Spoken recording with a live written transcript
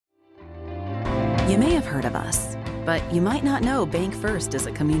You may have heard of us, but you might not know Bank First is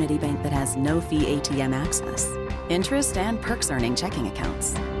a community bank that has no-fee ATM access, interest and perks earning checking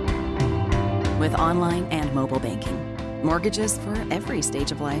accounts. With online and mobile banking, mortgages for every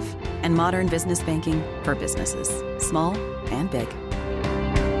stage of life, and modern business banking for businesses, small and big.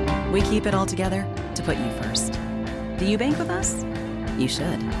 We keep it all together to put you first. Do you bank with us? You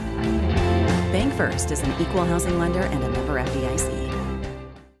should. Bank First is an equal housing lender and a member FDIC.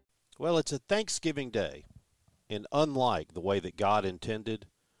 Well, it's a Thanksgiving Day, and unlike the way that God intended,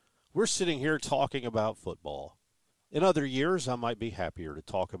 we're sitting here talking about football. In other years, I might be happier to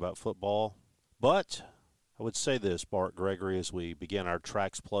talk about football, but I would say this, Bart Gregory, as we begin our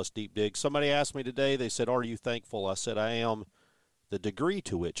TraxPlus Deep Dig. Somebody asked me today, they said, "Are you thankful?" I said, "I am." The degree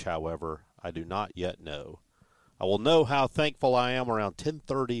to which, however, I do not yet know. I will know how thankful I am around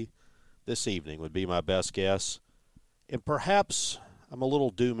 10:30 this evening would be my best guess. And perhaps I'm a little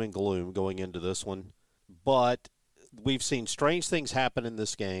doom and gloom going into this one, but we've seen strange things happen in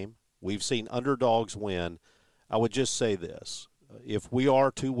this game. We've seen underdogs win. I would just say this. If we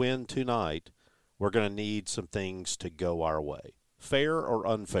are to win tonight, we're going to need some things to go our way. Fair or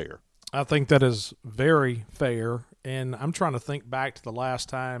unfair? I think that is very fair, and I'm trying to think back to the last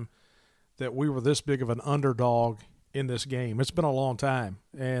time that we were this big of an underdog in this game. It's been a long time,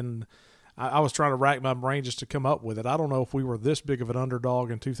 and I was trying to rack my brain just to come up with it. I don't know if we were this big of an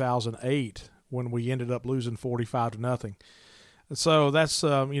underdog in 2008 when we ended up losing 45-0. So that's,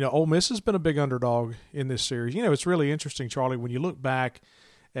 Ole Miss has been a big underdog in this series. It's really interesting, Charlie, when you look back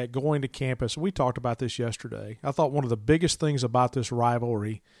at going to campus. We talked about this yesterday. I thought one of the biggest things about this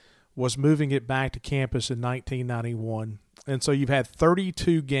rivalry was moving it back to campus in 1991. And so you've had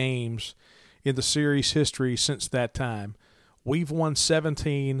 32 games in the series history since that time. We've won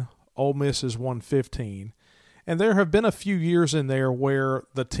 17. Ole Miss has won 15. And there have been a few years in there where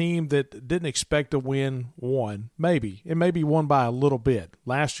the team that didn't expect to win won. Maybe. It may be won by a little bit.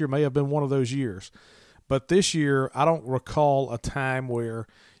 Last year may have been one of those years. But this year, I don't recall a time where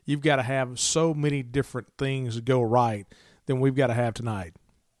you've got to have so many different things go right than we've got to have tonight.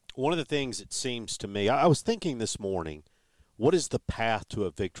 One of the things it seems to me, I was thinking this morning, what does the path to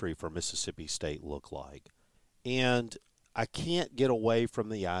a victory for Mississippi State look like? And I can't get away from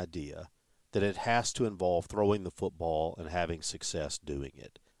the idea that it has to involve throwing the football and having success doing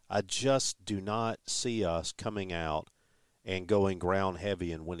it. I just do not see us coming out and going ground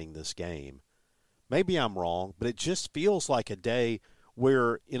heavy and winning this game. Maybe I'm wrong, but it just feels like a day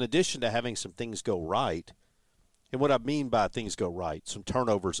where, in addition to having some things go right, and what I mean by things go right, some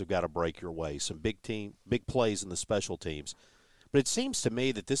turnovers have got to break your way, some big plays in the special teams. But it seems to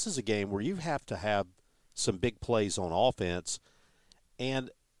me that this is a game where you have to have some big plays on offense. And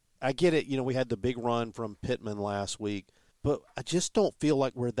I get it, we had the big run from Pittman last week, but I just don't feel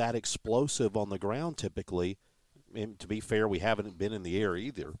like we're that explosive on the ground typically. And to be fair, we haven't been in the air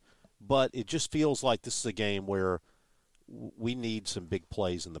either. But it just feels like this is a game where we need some big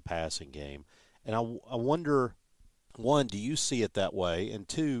plays in the passing game. And I wonder, one, do you see it that way? And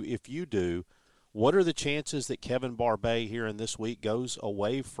two, if you do, what are the chances that Kevin Barbay here in this week goes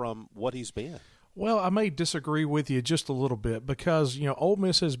away from what he's been? Well, I may disagree with you just a little bit because, Ole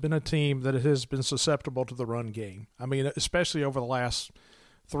Miss has been a team that has been susceptible to the run game. I mean, especially over the last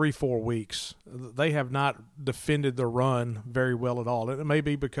 3-4 weeks. They have not defended the run very well at all. And it may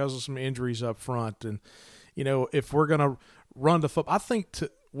be because of some injuries up front. And, if we're going to run the football, I think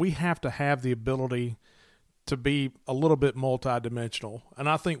we have to have the ability to be a little bit multidimensional. And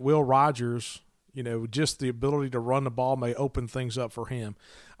I think Will Rogers, just the ability to run the ball may open things up for him.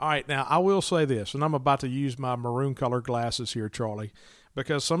 All right, now I will say this, and I'm about to use my maroon-colored glasses here, Charlie,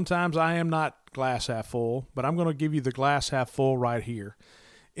 because sometimes I am not glass half full, but I'm going to give you the glass half full right here.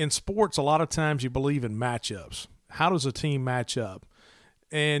 In sports, a lot of times you believe in matchups. How does a team match up?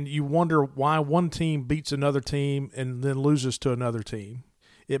 And you wonder why one team beats another team and then loses to another team.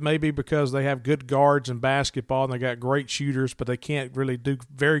 It may be because they have good guards in basketball and they got great shooters, but they can't really do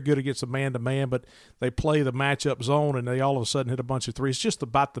very good against a man-to-man, but they play the matchup zone and they all of a sudden hit a bunch of threes. It's just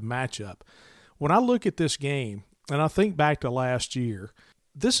about the matchup. When I look at this game, and I think back to last year,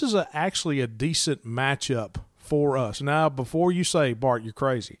 this is actually a decent matchup for us. Now, before you say, Bart, you're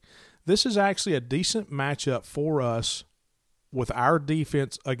crazy, this is actually a decent matchup for us with our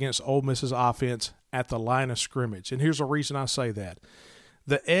defense against Ole Miss's offense at the line of scrimmage. And here's the reason I say that.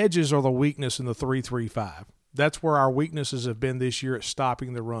 The edges are the weakness in the 3-3-5. That's where our weaknesses have been this year at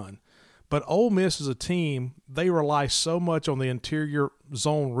stopping the run. But Ole Miss is a team, they rely so much on the interior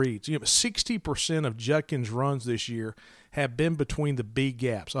zone reads. 60% of Judkins' runs this year have been between the B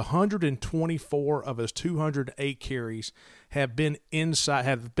gaps. 124 of his 208 carries have been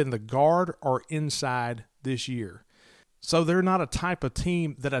the guard or inside this year. So they're not a type of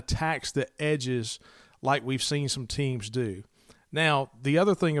team that attacks the edges like we've seen some teams do. Now, the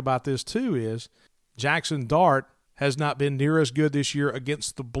other thing about this too is Jackson Dart has not been near as good this year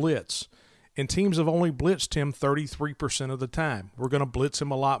against the blitz. And teams have only blitzed him 33% of the time. We're going to blitz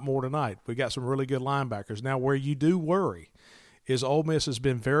him a lot more tonight. We got some really good linebackers. Now, where you do worry is Ole Miss has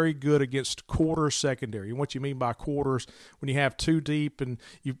been very good against quarter secondary. And what you mean by quarters, when you have two deep and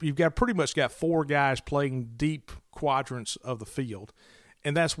you've got pretty much got four guys playing deep quadrants of the field.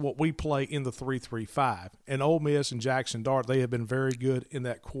 And that's what we play in the 3-3-5. And Ole Miss and Jackson Dart, they have been very good in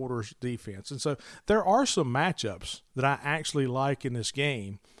that quarters defense. And so there are some matchups that I actually like in this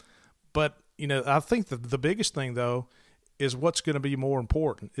game. But, I think the biggest thing, though, is what's going to be more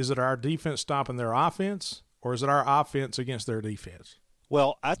important. Is it our defense stopping their offense, or is it our offense against their defense?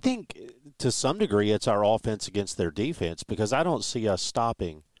 Well, I think to some degree it's our offense against their defense, because I don't see us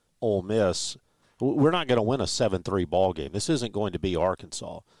stopping Ole Miss. We're not going to win a 7-3 ball game. This isn't going to be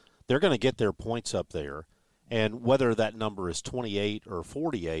Arkansas. They're going to get their points up there, and whether that number is 28 or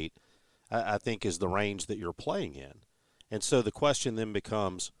 48, I think is the range that you're playing in. And so the question then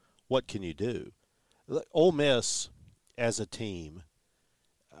becomes, what can you do? Ole Miss as a team,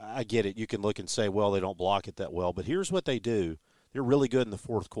 I get it. You can look and say, well, they don't block it that well. But here's what they do. They're really good in the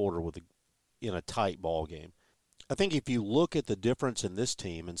fourth quarter in a tight ball game. I think if you look at the difference in this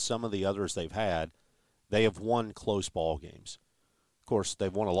team and some of the others they've had, they have won close ball games. Of course,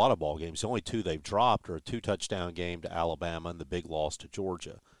 they've won a lot of ball games. The only two they've dropped are a 2-touchdown game to Alabama and the big loss to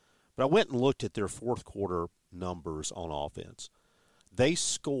Georgia. But I went and looked at their fourth quarter numbers on offense. They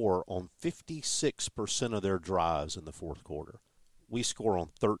score on 56% of their drives in the fourth quarter. We score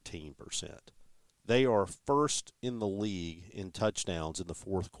on 13%. They are first in the league in touchdowns in the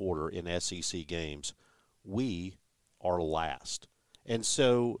fourth quarter in SEC games. We are last. And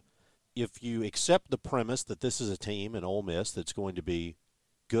so if you accept the premise that this is a team in Ole Miss that's going to be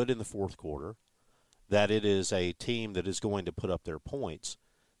good in the fourth quarter, that it is a team that is going to put up their points,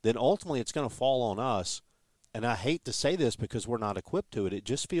 then ultimately it's going to fall on us. And I hate to say this because we're not equipped to it. It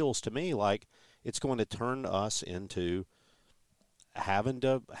just feels to me like it's going to turn us into having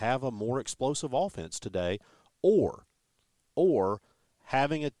to have a more explosive offense today, or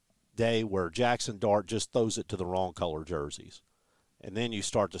having a day where Jackson Dart just throws it to the wrong color jerseys. And then you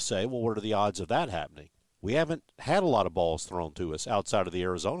start to say, well, what are the odds of that happening? We haven't had a lot of balls thrown to us outside of the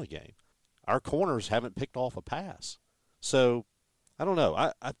Arizona game. Our corners haven't picked off a pass. So I don't know.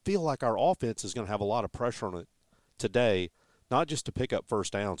 I feel like our offense is going to have a lot of pressure on it today, not just to pick up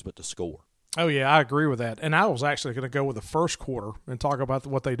first downs, but to score. Oh, yeah, I agree with that. And I was actually going to go with the first quarter and talk about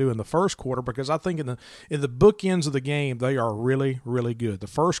what they do in the first quarter, because I think in the bookends of the game, they are really, really good. The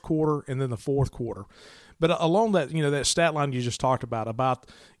first quarter and then the fourth quarter. But along that, that stat line you just talked about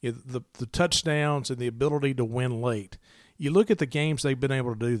the touchdowns and the ability to win late, you look at the games they've been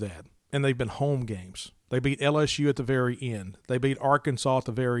able to do that, and they've been home games. They beat LSU at the very end. They beat Arkansas at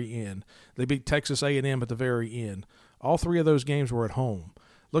the very end. They beat Texas A&M at the very end. All three of those games were at home.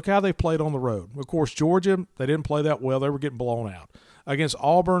 Look how they played on the road. Of course, Georgia, they didn't play that well. They were getting blown out. Against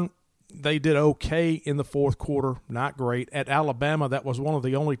Auburn, they did okay in the fourth quarter, not great. At Alabama, that was one of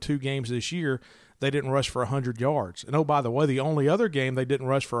the only two games this year they didn't rush for 100 yards. And, oh, by the way, the only other game they didn't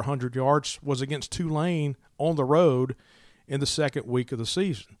rush for 100 yards was against Tulane on the road in the second week of the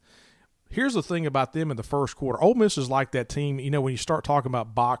season. Here's the thing about them in the first quarter. Ole Miss is like that team, when you start talking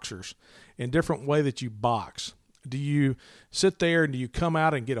about boxers and different way that you box. Do you sit there and do you come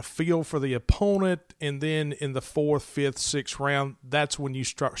out and get a feel for the opponent, and then in the fourth, fifth, sixth round, that's when you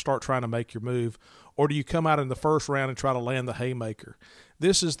start trying to make your move? Or do you come out in the first round and try to land the haymaker?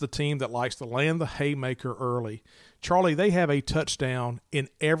 This is the team that likes to land the haymaker early. Charlie, they have a touchdown in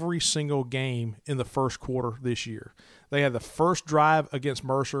every single game in the first quarter this year. They had the first drive against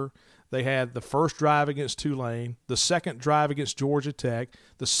Mercer. They had the first drive against Tulane, the second drive against Georgia Tech,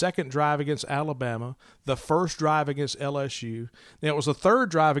 the second drive against Alabama, the first drive against LSU. Now, it was the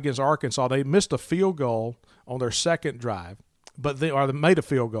third drive against Arkansas. They missed a field goal on their second drive, but they made a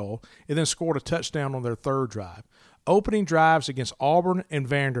field goal and then scored a touchdown on their third drive. Opening drives against Auburn and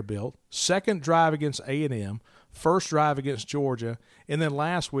Vanderbilt, second drive against A&M, first drive against Georgia, and then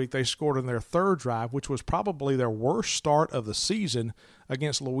last week they scored in their third drive, which was probably their worst start of the season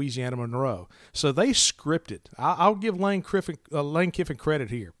against Louisiana Monroe. So they scripted. I'll give Lane Kiffin credit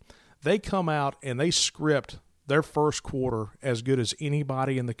here. They come out and they script their first quarter as good as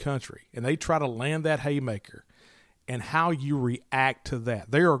anybody in the country, and they try to land that haymaker. And how you react to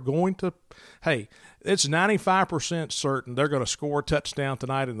that. They are going to, it's 95% certain they're going to score a touchdown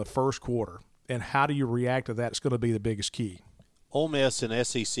tonight in the first quarter. and how do you react to that is going to be the biggest key. Ole Miss in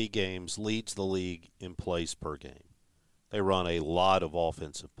SEC games leads the league in plays per game. They run a lot of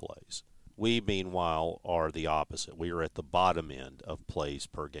offensive plays. We, meanwhile, are the opposite. We are at the bottom end of plays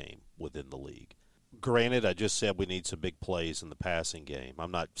per game within the league. Granted, I just said we need some big plays in the passing game.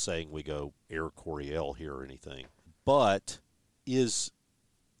 I'm not saying we go Air Coryell here or anything. But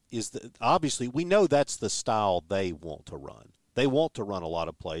obviously we know that's the style they want to run. They want to run a lot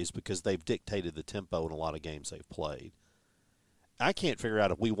of plays because they've dictated the tempo in a lot of games they've played. I can't figure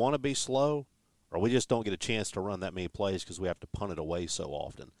out if we want to be slow or we just don't get a chance to run that many plays because we have to punt it away so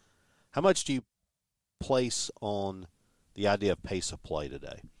often. How much do you place on the idea of pace of play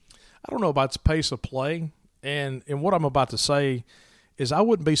today? I don't know about the pace of play, and what I'm about to say is I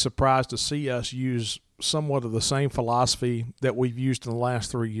wouldn't be surprised to see us use somewhat of the same philosophy that we've used in the last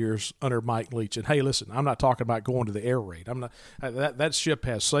 3 years under Mike Leach. And hey, listen, I'm not talking about going to the air raid. I'm not that ship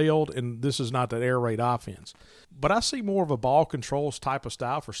has sailed, and this is not that air raid offense. But I see more of a ball controls type of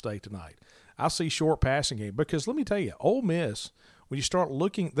style for State tonight. I see short passing game because let me tell you, Ole Miss, when you start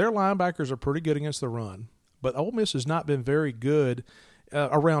looking, their linebackers are pretty good against the run, but Ole Miss has not been very good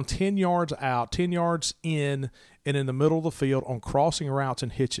around 10 yards out, 10 yards in, and in the middle of the field on crossing routes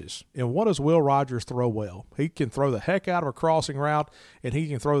and hitches. And what does Will Rogers throw well? He can throw the heck out of a crossing route, and he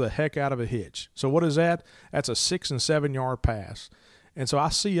can throw the heck out of a hitch. So what is that? That's a 6 and 7 yard pass. And so I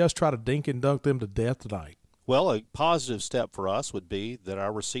see us try to dink and dunk them to death tonight. Well, a positive step for us would be that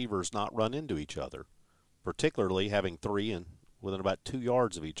our receivers not run into each other, particularly having three and within about 2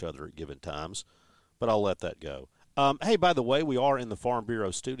 yards of each other at given times. But I'll let that go. Hey, by the way, we are in the Farm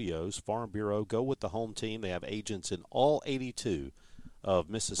Bureau studios. Farm Bureau, go with the home team. They have agents in all 82 of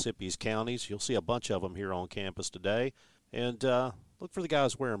Mississippi's counties. You'll see a bunch of them here on campus today. And look for the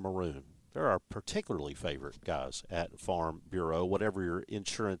guys wearing maroon. They're our particularly favorite guys at Farm Bureau. Whatever your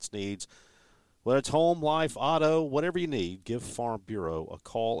insurance needs, whether it's home, life, auto, whatever you need, give Farm Bureau a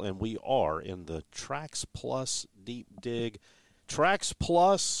call. And we are in the TraxPlus Deep Dig.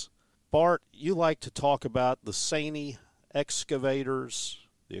 TraxPlus. Bart, you like to talk about the Saney excavators,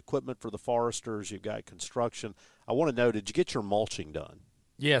 the equipment for the foresters. You've got construction. I want to know, did you get your mulching done?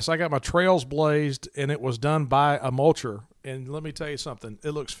 Yes, I got my trails blazed, and it was done by a mulcher. And let me tell you something,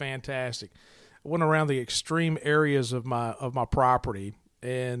 it looks fantastic. I went around the extreme areas of my property,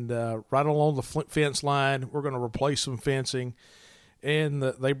 and right along the fence line, we're going to replace some fencing. And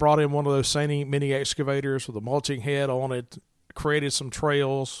they brought in one of those Saney mini excavators with a mulching head on it, created some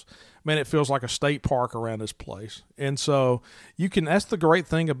trails. Man, it feels like a state park around this place. And so that's the great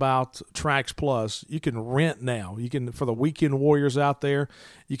thing about TraxPlus. You can rent now. You can, for the weekend warriors out there,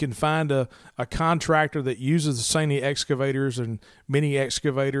 you can find a contractor that uses the Saney excavators and mini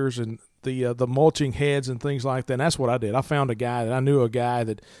excavators and the mulching heads and things like that. And that's what I did. I found a guy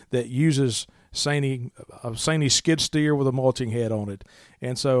that uses Saney skid steer with a mulching head on it.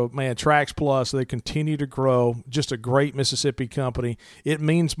 And so, man, TraxPlus, they continue to grow. Just a great Mississippi company. It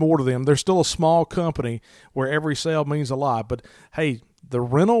means more to them. They're still a small company where every sale means a lot. But, hey, the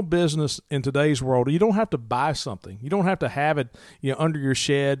rental business in today's world, you don't have to buy something. You don't have to have it under your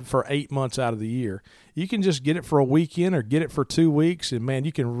shed for 8 months out of the year. You can just get it for a weekend or get it for 2 weeks, and, man,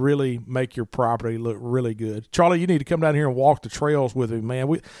 you can really make your property look really good. Charlie, you need to come down here and walk the trails with me,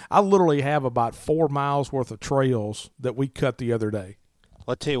 man. I literally have about 4 miles worth of trails that we cut the other day.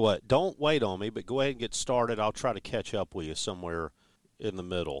 I'll tell you what, don't wait on me, but go ahead and get started. I'll try to catch up with you somewhere in the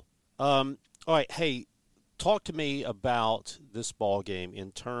middle. All right, hey, talk to me about this ball game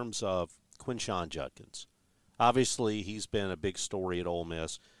in terms of Quinshon Judkins. Obviously, he's been a big story at Ole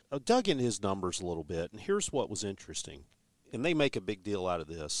Miss. I dug in his numbers a little bit, and here's what was interesting. And they make a big deal out of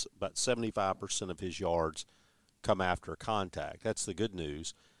this. About 75% of his yards come after contact. That's the good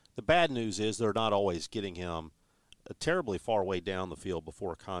news. The bad news is they're not always getting him a terribly far way down the field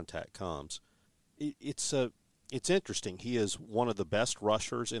before contact comes. It's interesting. He is one of the best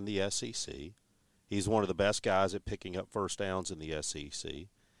rushers in the SEC. He's one of the best guys at picking up first downs in the SEC.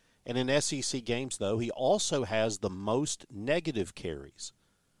 And in SEC games, though, he also has the most negative carries,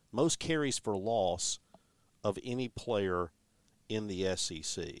 most carries for loss of any player in the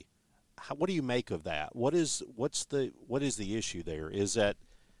SEC. What do you make of that? What is the issue there? Is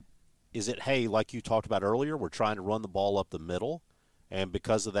it, hey, like you talked about earlier, we're trying to run the ball up the middle, and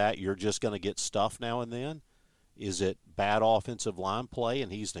because of that, you're just going to get stuff now and then? Is it bad offensive line play,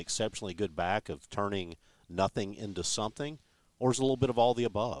 and he's an exceptionally good back of turning nothing into something? Or is it a little bit of all the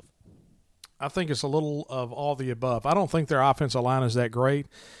above? I think it's a little of all the above. I don't think their offensive line is that great.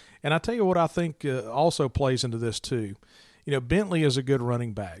 And I tell you what I think also plays into this too. Bentley is a good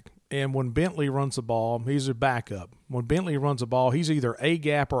running back. And when Bentley runs the ball, he's a backup. When Bentley runs the ball, he's either a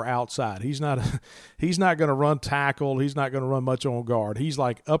gap or outside. He's not going to run tackle. He's not going to run much on guard. He's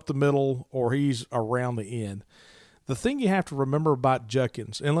like up the middle or he's around the end. The thing you have to remember about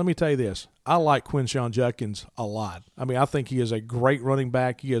Judkins, and let me tell you this, I like Quinshon Judkins a lot. I mean, I think he is a great running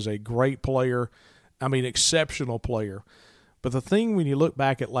back. He is a great player. I mean, exceptional player. But the thing when you look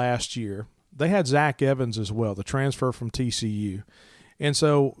back at last year, they had Zach Evans as well, the transfer from TCU. And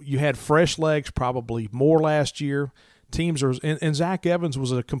so you had fresh legs probably more last year. And Zach Evans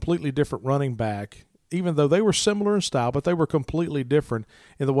was a completely different running back, even though they were similar in style, but they were completely different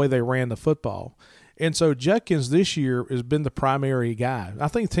in the way they ran the football. And so Judkins this year has been the primary guy. I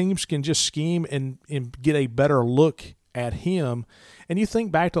think teams can just scheme and get a better look at him. And you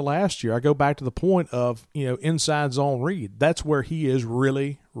think back to last year, I go back to the point of, inside zone read. That's where he is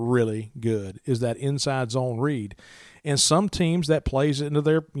really, really good, is that inside zone read. And some teams that plays into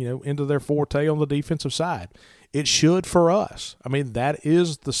their forte on the defensive side. It should for us. I mean, that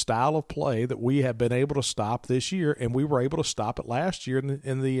is the style of play that we have been able to stop this year, and we were able to stop it last year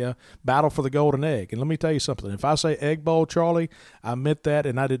in the battle for the golden egg. And let me tell you something. If I say Egg Bowl, Charlie, I meant that,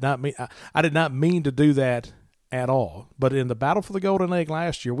 and I did not mean to do that at all. But in the battle for the golden egg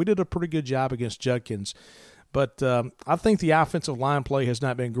last year, we did a pretty good job against Judkins. But I think the offensive line play has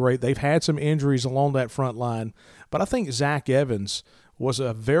not been great. They've had some injuries along that front line. But I think Zach Evans was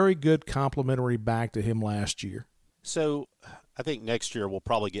a very good complementary back to him last year. So I think next year we'll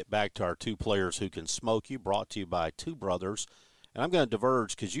probably get back to our two players who can smoke you, brought to you by two brothers. And I'm going to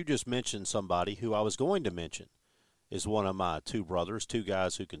diverge because you just mentioned somebody who I was going to mention is one of my two brothers, two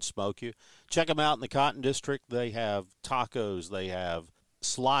guys who can smoke you. Check them out in the Cotton District. They have tacos. They have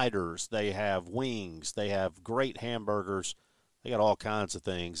sliders, they have wings, they have great hamburgers, they got all kinds of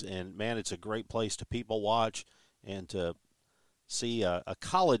things, and man, it's a great place to people watch and to see a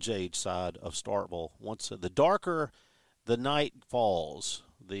college age side of Starkville. Once the darker the night falls,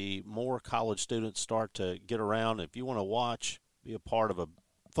 the more college students start to get around. If you want to watch, be a part of a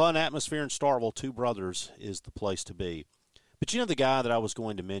fun atmosphere in Starkville, Two Brothers is the place to be. But the guy that I was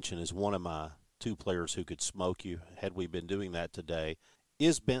going to mention is one of my two players who could smoke you, had we been doing that today,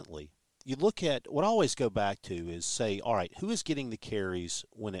 is Bentley. You look at what I always go back to is say, all right, who is getting the carries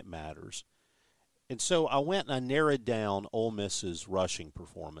when it matters? And so I went and I narrowed down Ole Miss's rushing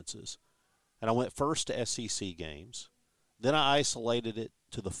performances. And I went first to SEC games. Then I isolated it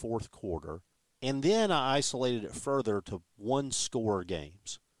to the fourth quarter. And then I isolated it further to one-score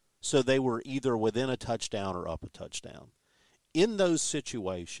games. So they were either within a touchdown or up a touchdown. In those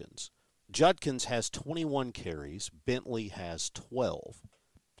situations, Judkins has 21 carries. Bentley has 12.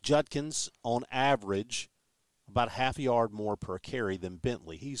 Judkins, on average, about half a yard more per carry than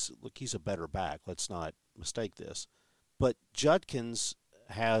Bentley. He's a better back. Let's not mistake this. But Judkins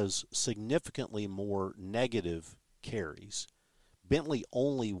has significantly more negative carries. Bentley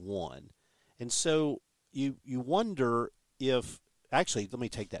only one. And so you wonder if – actually, let me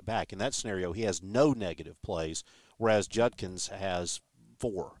take that back. In that scenario, he has no negative plays, whereas Judkins has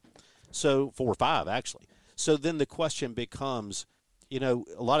 4. So 4 or 5, actually. So then the question becomes, a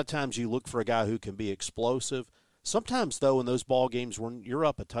lot of times you look for a guy who can be explosive. Sometimes, though, in those ball games when you're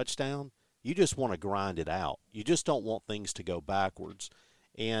up a touchdown, you just want to grind it out. You just don't want things to go backwards.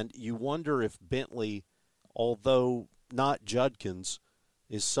 And you wonder if Bentley, although not Judkins,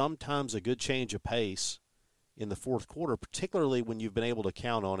 is sometimes a good change of pace in the fourth quarter, particularly when you've been able to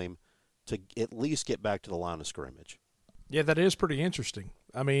count on him to at least get back to the line of scrimmage. Yeah, that is pretty interesting.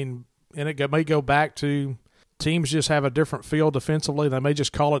 I mean, and it may go back to teams just have a different feel defensively. They may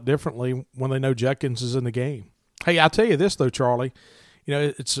just call it differently when they know Judkins is in the game. Hey, I'll tell you this, though, Charlie.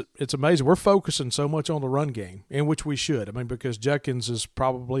 It's amazing. We're focusing so much on the run game, in which we should. I mean, because Judkins is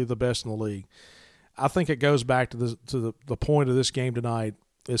probably the best in the league. I think it goes back to the point of this game tonight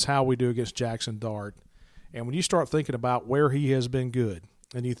is how we do against Jackson Dart. And when you start thinking about where he has been good,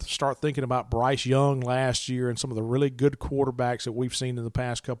 and you start thinking about Bryce Young last year and some of the really good quarterbacks that we've seen in the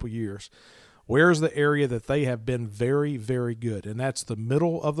past couple of years, where's the area that they have been very, very good? And that's the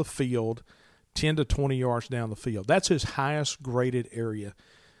middle of the field, 10 to 20 yards down the field. That's his highest graded area.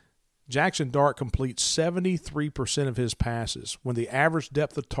 Jackson Dart completes 73% of his passes when the average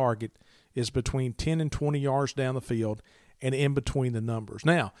depth of target is between 10 and 20 yards down the field and in between the numbers.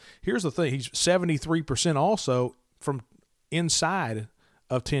 Now, here's the thing. He's 73% also from inside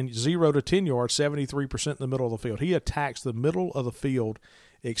of 0 to 10 yards, 73% in the middle of the field. He attacks the middle of the field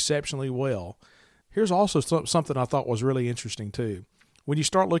exceptionally well. Here's also something I thought was really interesting too. When you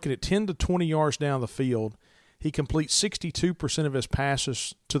start looking at 10 to 20 yards down the field, he completes 62% of his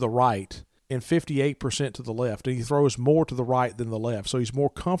passes to the right and 58% to the left. And he throws more to the right than the left. So he's more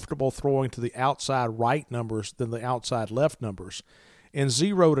comfortable throwing to the outside right numbers than the outside left numbers. And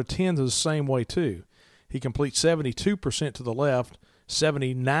 0 to 10 is the same way too. He completes 72% to the left,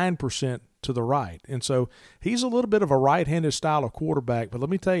 79% to the right. And so he's a little bit of a right-handed style of quarterback. But let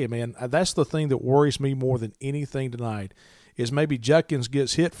me tell you, man, that's the thing that worries me more than anything tonight is maybe Judkins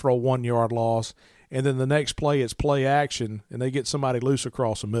gets hit for a 1-yard loss, and then the next play it's play action, and they get somebody loose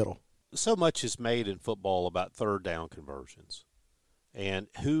across the middle. So much is made in football about third down conversions and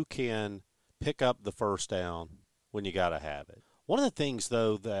who can pick up the first down when you got to have it. One of the things,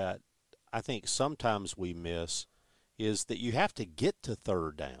 though, that I think sometimes we miss is that you have to get to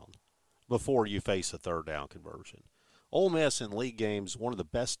third down before you face a third down conversion. Ole Miss in league games, one of the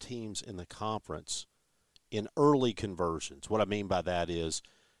best teams in the conference in early conversions. What I mean by that is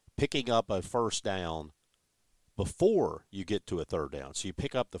picking up a first down before you get to a third down. So you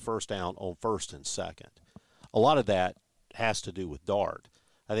pick up the first down on first and second. A lot of that has to do with Dart.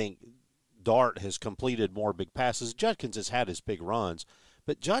 I think Dart has completed more big passes. Judkins has had his big runs,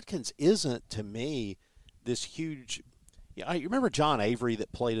 but Judkins isn't, to me, this huge – you remember John Avery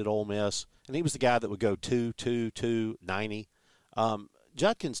that played at Ole Miss? And he was the guy that would go 2-2-2-90.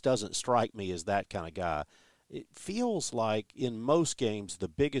 Judkins doesn't strike me as that kind of guy. It feels like in most games the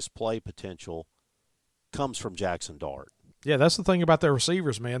biggest play potential comes from Jackson Dart. Yeah, that's the thing about their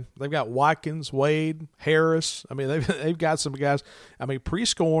receivers, man. They've got Watkins, Wade, Harris. I mean, they've got some guys. I mean,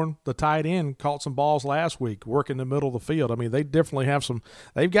 Prescorn, the tight end, caught some balls last week, working the middle of the field. I mean, they definitely have some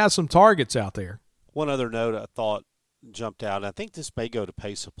 – they've got some targets out there. One other note I thought jumped out, and I think this may go to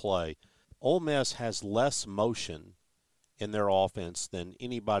pace of play. Ole Miss has less motion in their offense than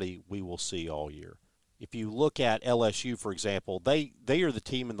anybody we will see all year. If you look at LSU, for example, they are the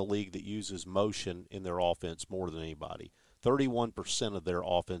team in the league that uses motion in their offense more than anybody. 31% of their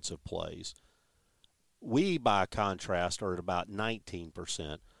offensive plays. We, by contrast, are at about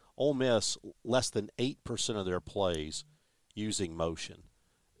 19%. Ole Miss, less than 8% of their plays using motion,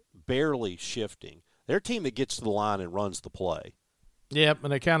 barely shifting. They're a team that gets to the line and runs the play. Yep,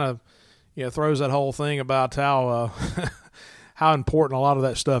 and it kind of throws that whole thing about how how important a lot of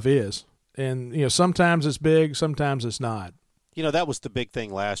that stuff is. And, sometimes it's big, sometimes it's not. That was the big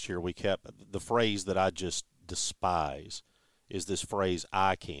thing last year. We kept the phrase that I just despise is this phrase,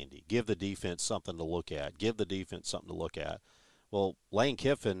 eye candy. Give the defense something to look at. Give the defense something to look at. Well, Lane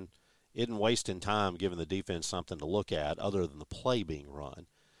Kiffin isn't wasting time giving the defense something to look at other than the play being run.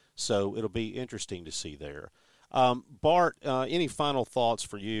 So it'll be interesting to see there. Bart, any final thoughts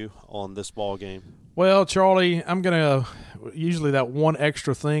for you on this ball game? Well, Charlie, I'm going to usually that one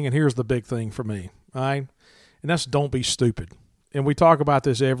extra thing, and here's the big thing for me, all right? And that's don't be stupid. And we talk about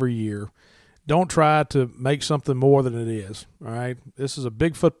this every year. Don't try to make something more than it is, all right? This is a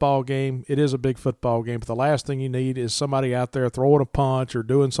big football game. It is a big football game, but the last thing you need is somebody out there throwing a punch or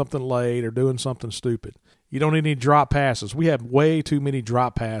doing something late or doing something stupid. You don't need any drop passes. We had way too many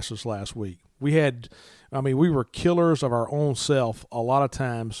drop passes last week. We were killers of our own self a lot of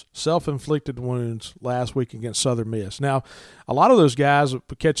times, self-inflicted wounds last week against Southern Miss. Now, a lot of those guys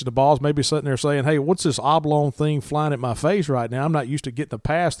catching the balls may be sitting there saying, hey, what's this oblong thing flying at my face right now? I'm not used to getting a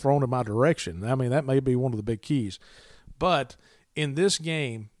pass thrown in my direction. I mean, that may be one of the big keys. But in this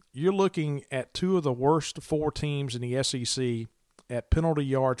game, you're looking at two of the worst four teams in the SEC at penalty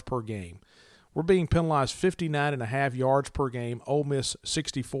yards per game. We're being penalized 59.5 yards per game. Ole Miss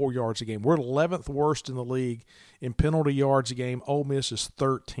 64 yards a game. We're 11th worst in the league in penalty yards a game. Ole Miss is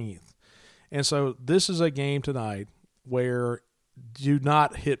 13th. And so this is a game tonight where do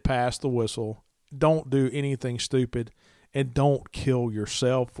not hit past the whistle, don't do anything stupid, and don't kill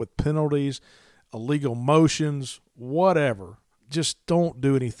yourself with penalties, illegal motions, whatever. Just don't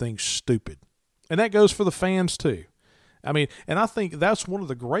do anything stupid. And that goes for the fans too. I mean, and I think that's one of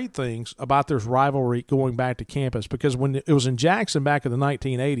the great things about this rivalry going back to campus, because when it was in Jackson back in the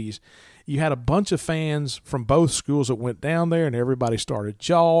 1980s, you had a bunch of fans from both schools that went down there and everybody started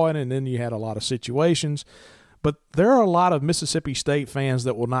jawing, and then you had a lot of situations. But there are a lot of Mississippi State fans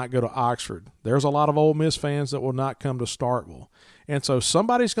that will not go to Oxford. There's a lot of Ole Miss fans that will not come to Starkville. And so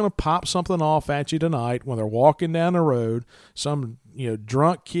somebody's going to pop something off at you tonight when they're walking down the road, some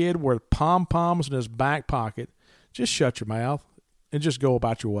drunk kid with pom-poms in his back pocket. Just shut your mouth and just go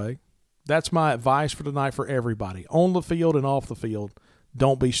about your way. That's my advice for tonight for everybody. On the field and off the field,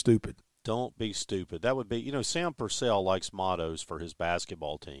 don't be stupid. Don't be stupid. That would be, Sam Purcell likes mottos for his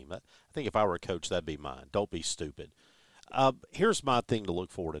basketball team. I think if I were a coach, that'd be mine. Don't be stupid. Here's my thing to look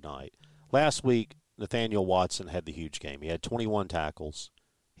for tonight. Last week, Nathaniel Watson had the huge game. He had 21 tackles.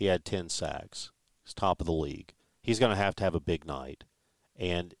 He had 10 sacks. He's top of the league. He's going to have a big night.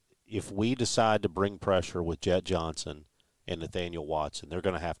 And if we decide to bring pressure with Jet Johnson and Nathaniel Watson, they're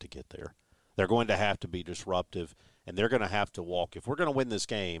going to have to get there. They're going to have to be disruptive, and they're going to have to walk. If we're going to win this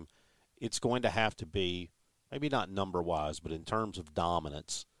game, it's going to have to be, maybe not number-wise, but in terms of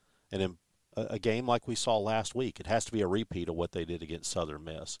dominance. And in a game like we saw last week, it has to be a repeat of what they did against Southern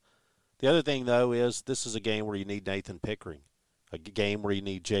Miss. The other thing, though, is this is a game where you need Nathan Pickering, a game where you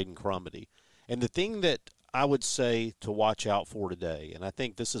need Jaden Crumity. And the thing that I would say to watch out for today, and I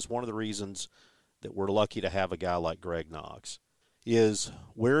think this is one of the reasons that we're lucky to have a guy like Greg Knox, is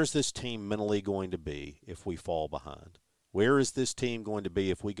where is this team mentally going to be if we fall behind? Where is this team going to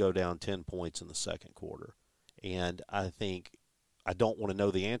be if we go down 10 points in the second quarter? And I don't want to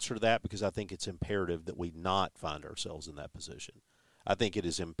know the answer to that because I think it's imperative that we not find ourselves in that position. I think it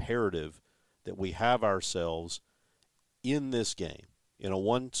is imperative that we have ourselves in this game, in a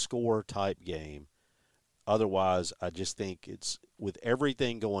one-score type game. Otherwise, I just think it's, with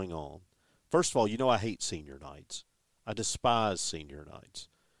everything going on, first of all, I hate senior nights. I despise senior nights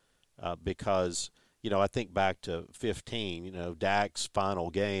because, I think back to 15, Dak's final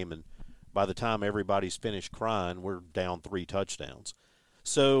game, and by the time everybody's finished crying, we're down 3 touchdowns.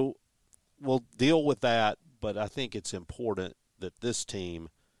 So we'll deal with that, but I think it's important that this team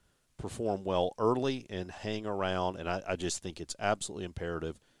perform well early and hang around, and I just think it's absolutely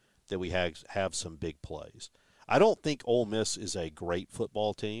imperative that we have some big plays. I don't think Ole Miss is a great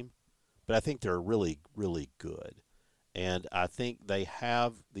football team, but I think they're really, really good. And I think they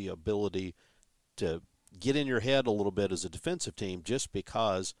have the ability to get in your head a little bit as a defensive team just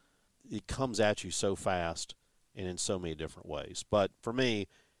because it comes at you so fast and in so many different ways. But for me,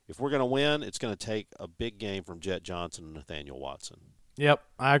 if we're going to win, it's going to take a big game from Jet Johnson and Nathaniel Watson. Yep,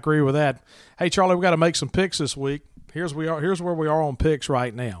 I agree with that. Hey, Charlie, we got to make some picks this week. Here's where we are on picks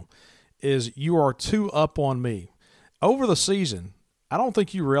right now, is you are 2 up on me. Over the season, I don't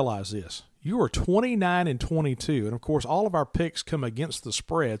think you realize this. You are 29-22, and, of course, all of our picks come against the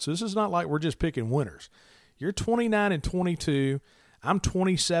spread, so this is not like we're just picking winners. You're 29-22. I'm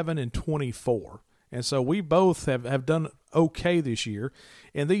 27-24. And so we both have done okay this year.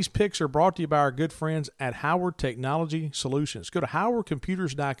 And these picks are brought to you by our good friends at Howard Technology Solutions. Go to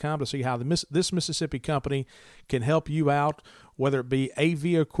howardcomputers.com to see how this Mississippi company can help you out, whether it be AV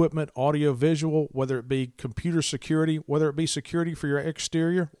equipment, audio visual, whether it be computer security, whether it be security for your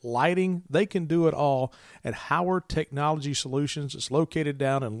exterior, lighting. They can do it all at Howard Technology Solutions. It's located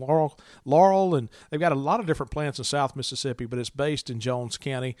down in Laurel, and they've got a lot of different plants in South Mississippi, but it's based in Jones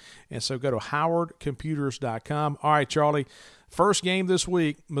County. And so go to howardcomputers.com. All right, Charlie. First game this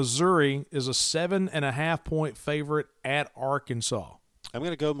week, Missouri is a 7.5-point favorite at Arkansas. I'm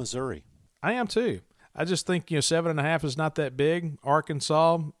going to go Missouri. I am too. I just think 7.5 is not that big.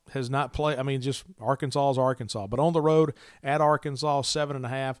 Arkansas has not played. Just Arkansas is Arkansas, but on the road at Arkansas,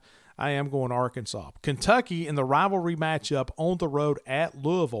 7.5. I am going Arkansas. Kentucky in the rivalry matchup on the road at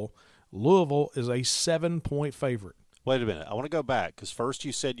Louisville. Louisville is a 7-point favorite. Wait a minute. I want to go back because first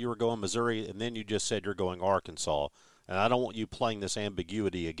you said you were going Missouri, and then you just said you're going Arkansas. And I don't want you playing this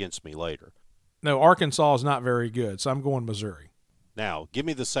ambiguity against me later. No, Arkansas is not very good, so I'm going Missouri. Now, give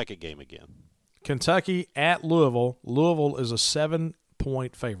me the second game again. Kentucky at Louisville. Louisville is a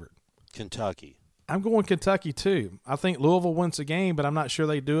 7-point favorite. Kentucky. I'm going Kentucky too. I think Louisville wins the game, but I'm not sure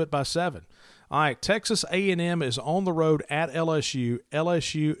they do it by 7. All right, Texas A&M is on the road at LSU.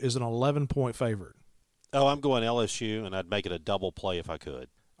 LSU is an 11-point favorite. Oh, I'm going LSU, and I'd make it a double play if I could.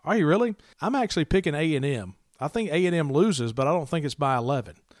 Are you really? I'm actually picking A&M. I think A&M loses, but I don't think it's by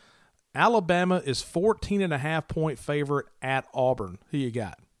 11. Alabama is 14.5-point favorite at Auburn. Who you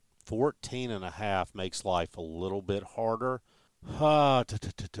got? 14.5 makes life a little bit harder.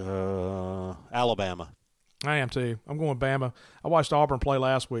 Alabama. I am too. I'm going Bama. I watched Auburn play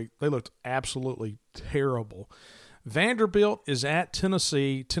last week. They looked absolutely terrible. Vanderbilt is at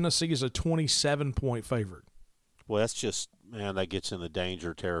Tennessee. Tennessee is a 27-point favorite. Well, that's just, that gets in the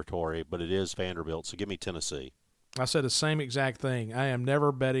danger territory, but it is Vanderbilt, so give me Tennessee. I said the same exact thing. I am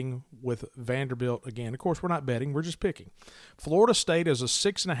never betting with Vanderbilt again. Of course, we're not betting. We're just picking. Florida State is a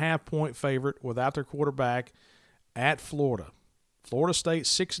 6.5-point favorite without their quarterback at Florida. Florida State,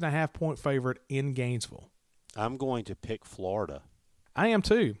 6.5-point favorite in Gainesville. I'm going to pick Florida. I am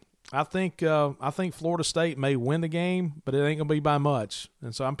too. I think Florida State may win the game, but it ain't going to be by much.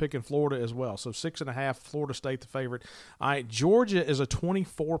 And so I'm picking Florida as well. So 6.5, Florida State the favorite. All right, Georgia is a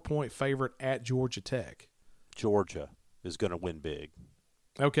 24-point favorite at Georgia Tech. Georgia is going to win big.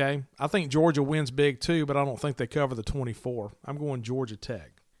 Okay. I think Georgia wins big too, but I don't think they cover the 24. I'm going Georgia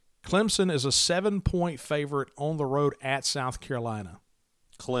Tech. Clemson is a 7-point favorite on the road at South Carolina.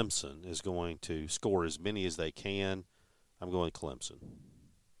 Clemson is going to score as many as they can. I'm going Clemson.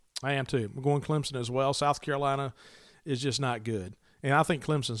 I am too. I'm going Clemson as well. South Carolina is just not good. And I think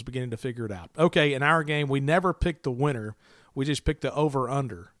Clemson's beginning to figure it out. Okay, in our game, we never picked the winner. We just picked the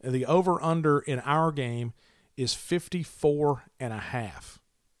over-under. And the over-under in our game is 54.5.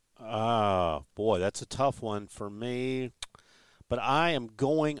 Oh, boy, that's a tough one for me. But I am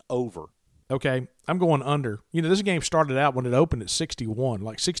going over. Okay, I'm going under. This game started out when it opened at 61,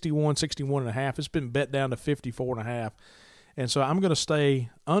 like 61, 61.5. It's been bet down to 54.5. And so I'm going to stay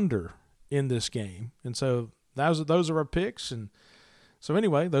under in this game. And so those are our picks. And so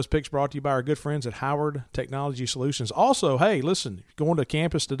anyway, those picks brought to you by our good friends at Howard Technology Solutions. Also, hey, listen, if you're going to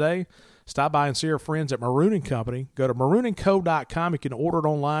campus today, stop by and see our friends at Maroon & Company. Go to maroonandco.com. You can order it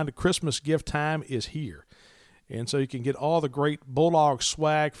online. The Christmas gift time is here. And so you can get all the great Bulldog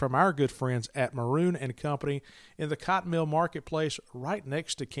swag from our good friends at Maroon & Company in the Cotton Mill Marketplace right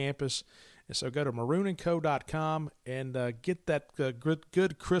next to campus. And so go to maroonandco.com and get that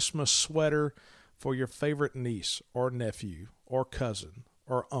good Christmas sweater for your favorite niece or nephew or cousin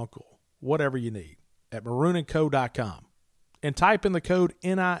or uncle, whatever you need, at maroonandco.com. And type in the code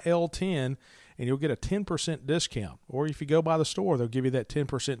NIL10 and you'll get a 10% discount. Or if you go by the store, they'll give you that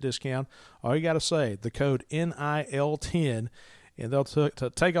 10% discount. All you got to say, the code NIL10, and they'll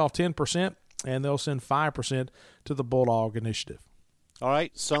take off 10%, and they'll send 5% to the Bulldog Initiative. All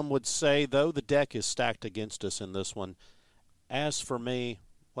right, some would say, though, the deck is stacked against us in this one. As for me,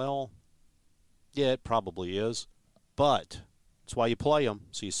 well, yeah, it probably is. But that's why you play them,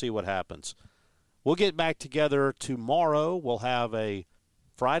 so you see what happens. We'll get back together tomorrow. We'll have a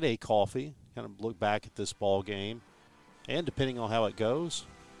Friday coffee, kind of look back at this ball game. And depending on how it goes,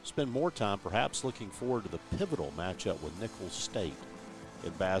 spend more time perhaps looking forward to the pivotal matchup with Nicholls State in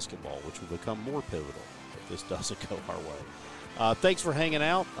basketball, which will become more pivotal if this doesn't go our way. Thanks for hanging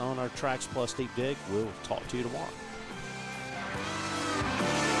out on our TraxPlus Deep Dig. We'll talk to you tomorrow.